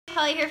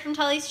Tully here from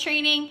Tully's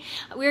Training.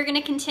 We're going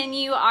to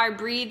continue our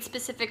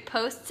breed-specific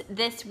posts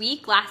this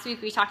week. Last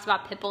week we talked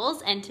about pit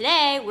bulls, and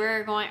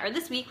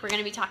this week we're going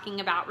to be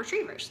talking about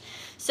retrievers.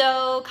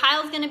 So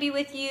Kyle's going to be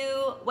with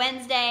you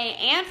Wednesday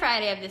and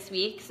Friday of this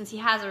week since he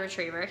has a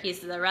retriever. He's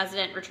the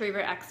resident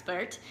retriever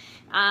expert.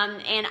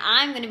 And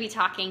I'm going to be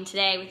talking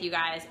today with you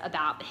guys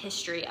about the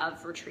history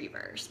of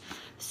retrievers.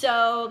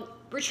 So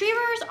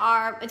retrievers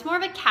it's more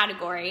of a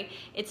category.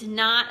 It's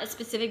not a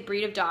specific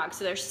breed of dog.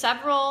 So there's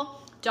several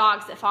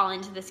dogs that fall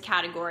into this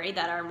category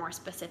that are more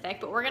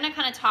specific, but we're going to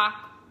kind of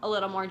talk a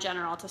little more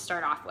general to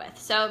start off with.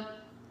 So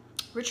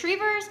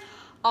retrievers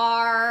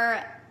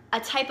are a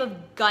type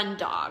of gun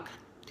dog,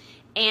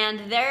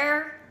 and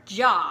their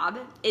job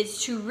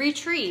is to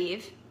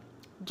retrieve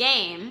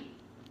game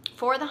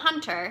for the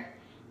hunter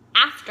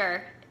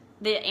after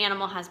the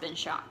animal has been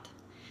shot.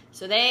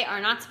 So they are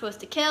not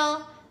supposed to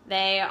kill,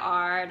 they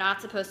are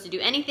not supposed to do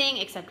anything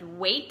except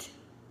wait.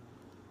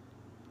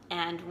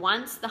 And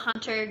once the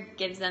hunter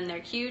gives them their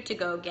cue to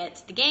go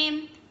get the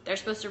game, they're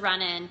supposed to run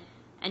in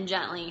and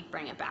gently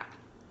bring it back.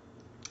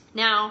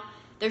 Now,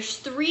 there's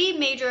three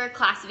major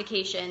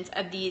classifications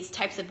of these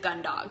types of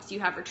gun dogs. You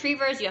have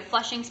retrievers, you have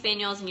Flushing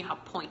Spaniels, and you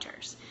have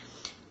pointers.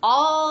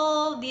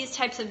 All these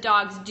types of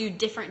dogs do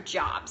different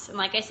jobs. And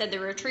like I said, the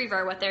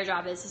retriever, what their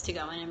job is to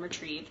go in and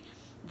retrieve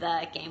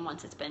the game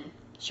once it's been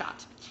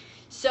shot.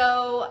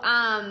 So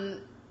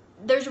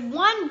there's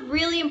one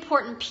really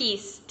important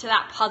piece to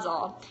that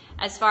puzzle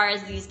as far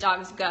as these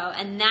dogs go,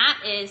 and that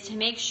is to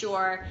make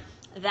sure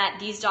that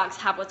these dogs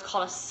have what's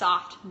called a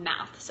soft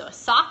mouth. So a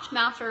soft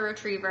mouth for a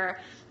retriever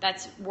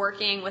that's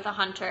working with a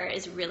hunter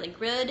is really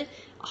good.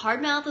 A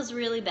hard mouth is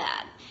really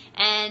bad.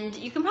 And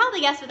you can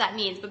probably guess what that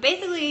means, but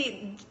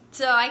basically,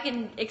 so I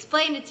can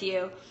explain it to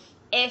you,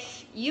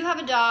 if you have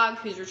a dog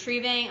who's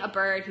retrieving a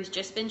bird who's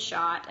just been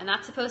shot, and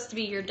that's supposed to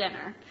be your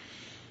dinner,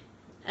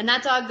 and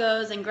that dog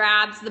goes and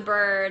grabs the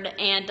bird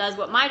and does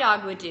what my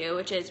dog would do,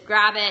 which is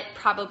grab it,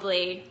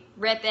 probably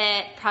rip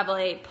it,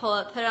 probably pull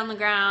it, put it on the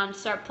ground,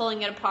 start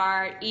pulling it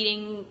apart,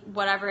 eating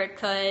whatever it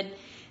could.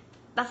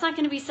 That's not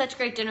going to be such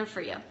great dinner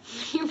for you.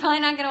 You're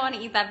probably not going to want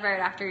to eat that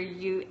bird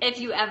if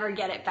you ever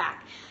get it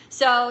back.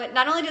 So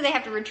not only do they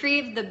have to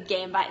retrieve the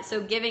game,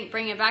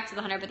 bring it back to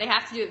the hunter, but they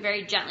have to do it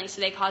very gently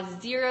so they cause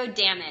zero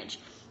damage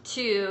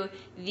to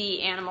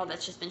the animal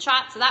that's just been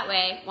shot. So that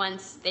way,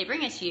 once they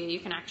bring it to you, you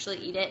can actually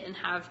eat it and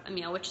have a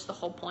meal, which is the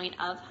whole point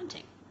of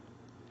hunting.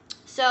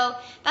 So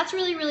that's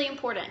really, really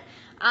important.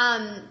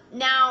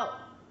 Now,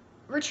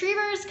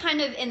 retrievers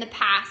kind of in the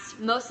past,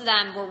 most of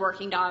them were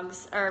working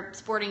dogs or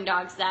sporting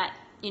dogs that,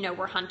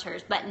 were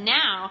hunters. But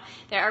now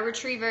there are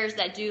retrievers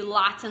that do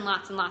lots and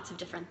lots and lots of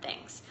different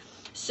things.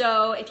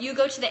 So if you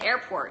go to the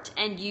airport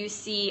and you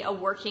see a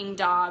working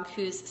dog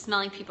who's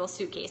smelling people's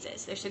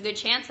suitcases, there's a good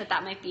chance that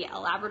that might be a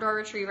Labrador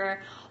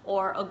retriever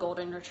or a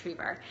golden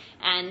retriever.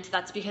 And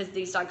that's because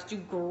these dogs do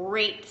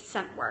great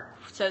scent work.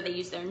 So they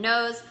use their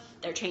nose,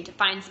 they're trained to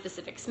find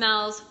specific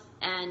smells,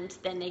 and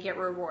then they get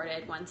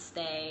rewarded once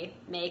they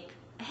make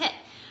a hit.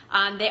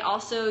 They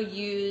also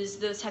use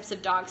those types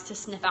of dogs to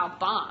sniff out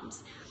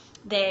bombs.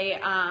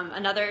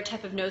 Another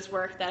type of nose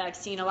work that I've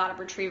seen a lot of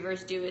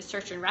retrievers do is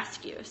search and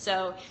rescue.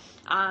 So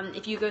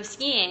if you go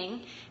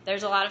skiing,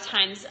 there's a lot of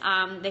times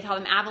they call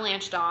them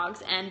avalanche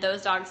dogs, and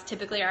those dogs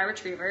typically are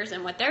retrievers,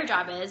 and what their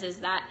job is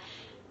that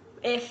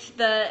if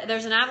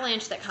there's an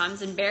avalanche that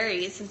comes and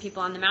buries some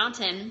people on the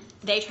mountain,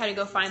 they try to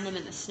go find them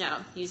in the snow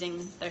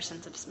using their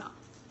sense of smell.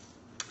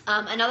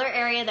 Another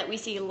area that we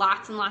see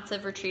lots and lots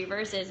of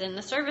retrievers is in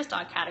the service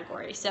dog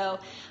category. So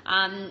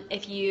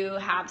if you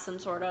have some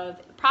sort of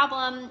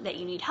problem that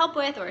you need help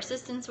with or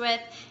assistance with,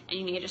 and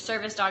you need a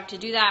service dog to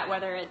do that,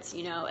 whether it's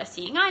a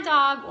seeing eye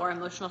dog or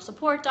emotional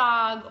support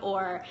dog,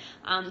 or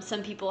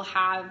some people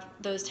have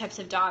those types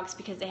of dogs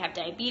because they have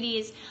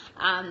diabetes,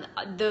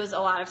 those a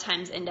lot of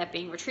times end up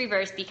being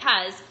retrievers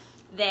because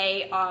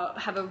they're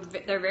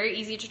very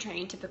easy to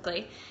train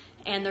typically,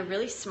 and they're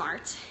really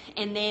smart,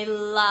 and they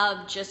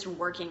love just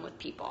working with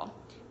people,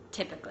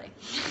 typically.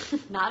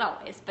 Not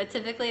always, but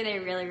typically they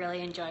really,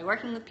 really enjoy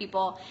working with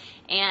people,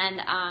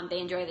 and they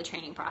enjoy the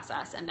training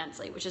process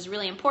immensely, which is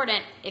really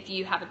important if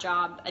you have a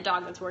dog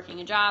that's working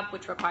a job,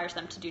 which requires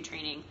them to do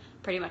training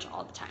pretty much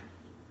all the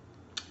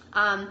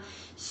time.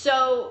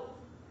 So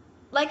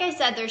like I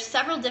said, there's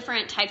several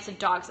different types of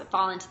dogs that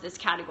fall into this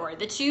category.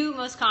 The two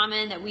most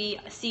common that we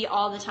see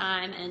all the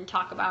time and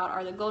talk about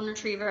are the Golden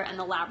Retriever and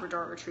the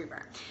Labrador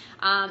Retriever.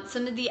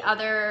 Some of the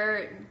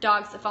other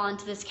dogs that fall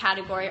into this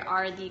category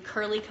are the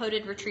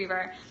Curly-Coated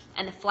Retriever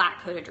and the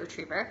Flat-Coated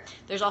Retriever.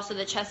 There's also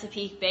the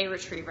Chesapeake Bay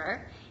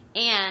Retriever,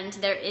 and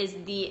there is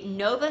the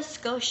Nova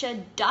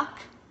Scotia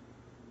Duck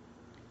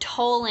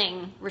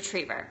Tolling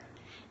Retriever.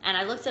 And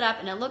I looked it up,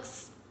 and it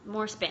looks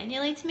more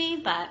spaniel-y to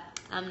me, but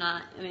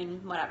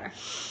whatever.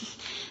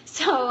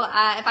 So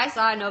if I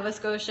saw a Nova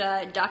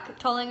Scotia duck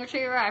tolling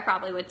retriever, I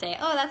probably would say,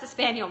 oh, that's a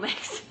spaniel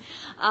mix.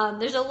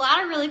 There's a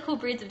lot of really cool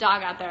breeds of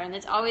dog out there, and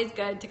it's always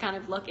good to kind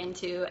of look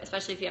into,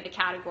 especially if you have a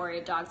category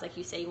of dogs, like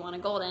you say you want a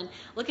golden,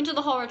 look into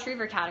the whole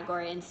retriever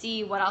category and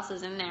see what else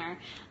is in there,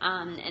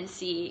 and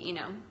see, you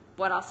know,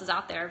 what else is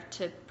out there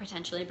to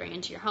potentially bring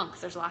into your home, because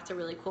there's lots of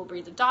really cool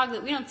breeds of dog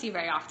that we don't see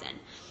very often.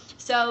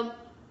 So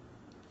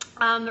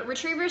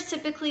retrievers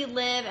typically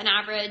live an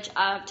average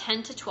of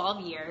 10 to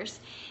 12 years,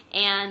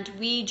 and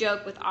we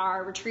joke with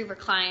our retriever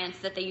clients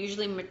that they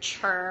usually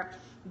mature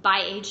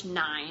by age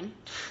 9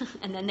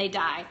 and then they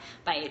die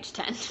by age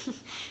 10.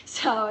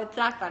 So it's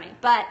not funny,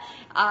 but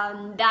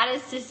that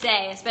is to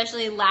say,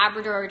 especially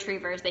Labrador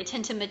retrievers, they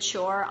tend to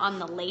mature on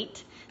the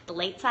late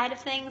side of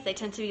things. They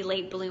tend to be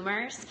late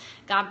bloomers.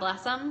 God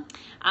bless them.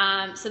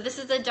 So this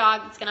is a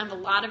dog that's going to have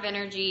a lot of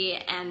energy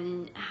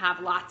and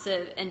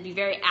and be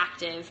very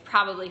active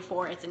probably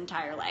for its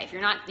entire life.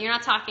 You're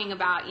not talking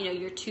about, you know,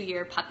 your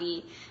 2-year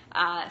puppy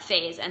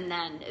phase and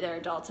then they're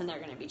adults and they're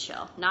going to be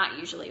chill. Not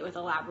usually with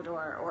a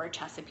Labrador or a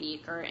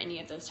Chesapeake or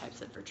any of those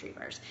types of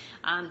retrievers.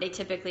 They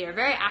typically are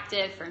very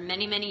active for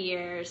many, many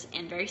years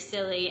and very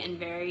silly and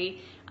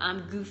very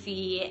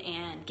goofy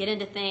and get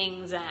into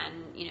things,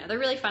 and you know, they're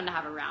really fun to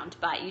have around,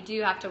 but you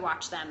do have to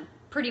watch them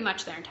pretty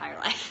much their entire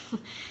life.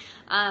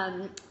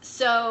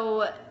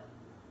 So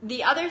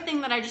the other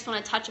thing that I just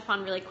want to touch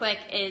upon really quick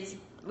is,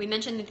 we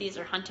mentioned that these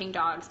are hunting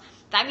dogs.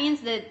 That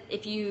means that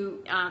if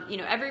you, you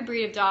know, every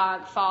breed of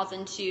dog falls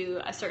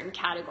into a certain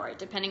category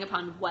depending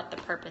upon what the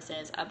purpose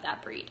is of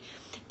that breed.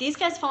 These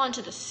guys fall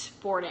into the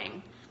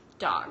sporting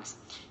dogs.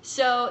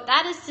 So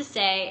that is to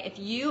say, if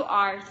you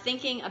are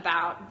thinking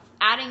about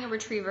adding a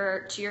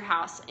retriever to your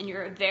house and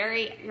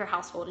your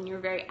household and you're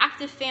a very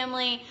active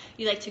family,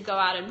 you like to go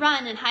out and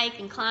run and hike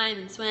and climb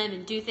and swim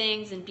and do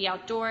things and be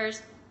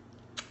outdoors,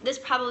 this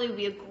probably would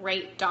be a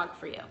great dog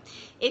for you.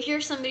 If you're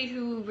somebody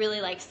who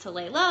really likes to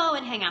lay low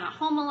and hang out at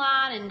home a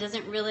lot and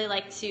doesn't really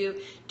like to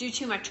do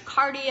too much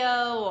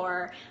cardio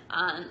or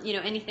you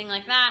know, anything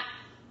like that,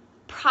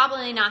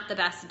 probably not the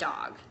best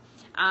dog.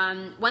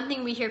 One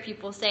thing we hear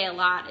people say a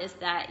lot is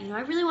that, you know,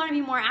 I really want to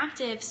be more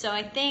active, so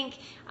I think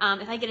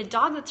if I get a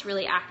dog that's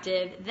really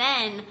active,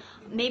 then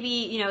maybe,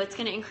 you know, it's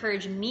going to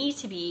encourage me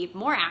to be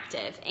more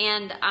active,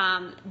 and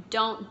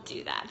don't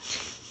do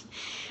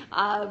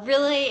that.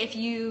 Really, if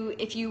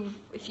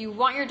you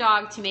want your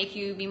dog to make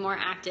you be more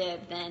active,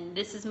 then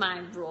this is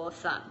my rule of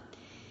thumb.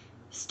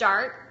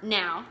 Start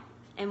now,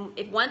 and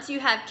once you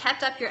have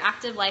kept up your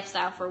active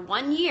lifestyle for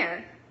 1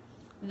 year,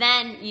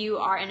 then you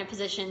are in a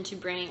position to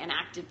bring an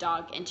active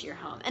dog into your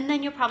home, and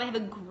then you'll probably have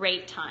a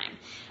great time.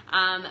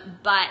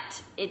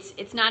 But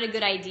it's not a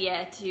good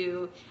idea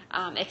to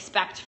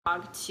expect a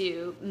dog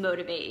to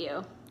motivate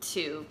you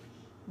to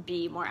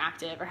be more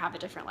active or have a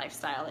different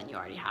lifestyle than you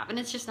already have, and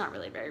it's just not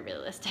really very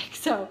realistic.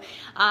 So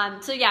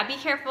yeah, be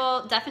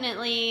careful.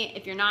 Definitely,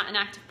 if you're not an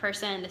active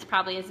person, this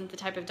probably isn't the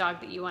type of dog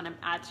that you want to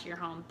add to your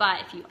home,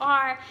 but if you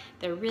are,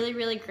 they're really,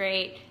 really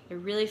great. They're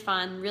really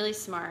fun, really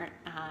smart,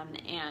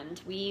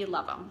 and we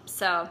love them.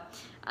 So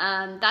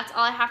that's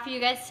all I have for you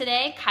guys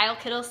today. Kyle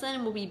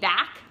Kittleson will be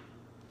back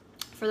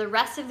for the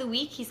rest of the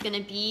week. He's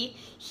going to be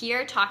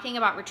here talking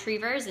about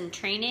retrievers and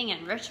training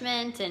and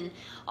enrichment and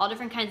all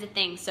different kinds of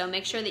things. So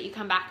make sure that you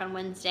come back on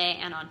Wednesday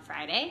and on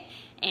Friday,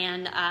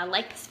 and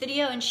like this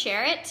video and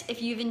share it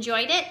if you've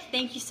enjoyed it.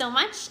 Thank you so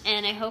much,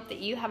 and I hope that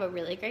you have a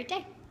really great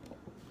day.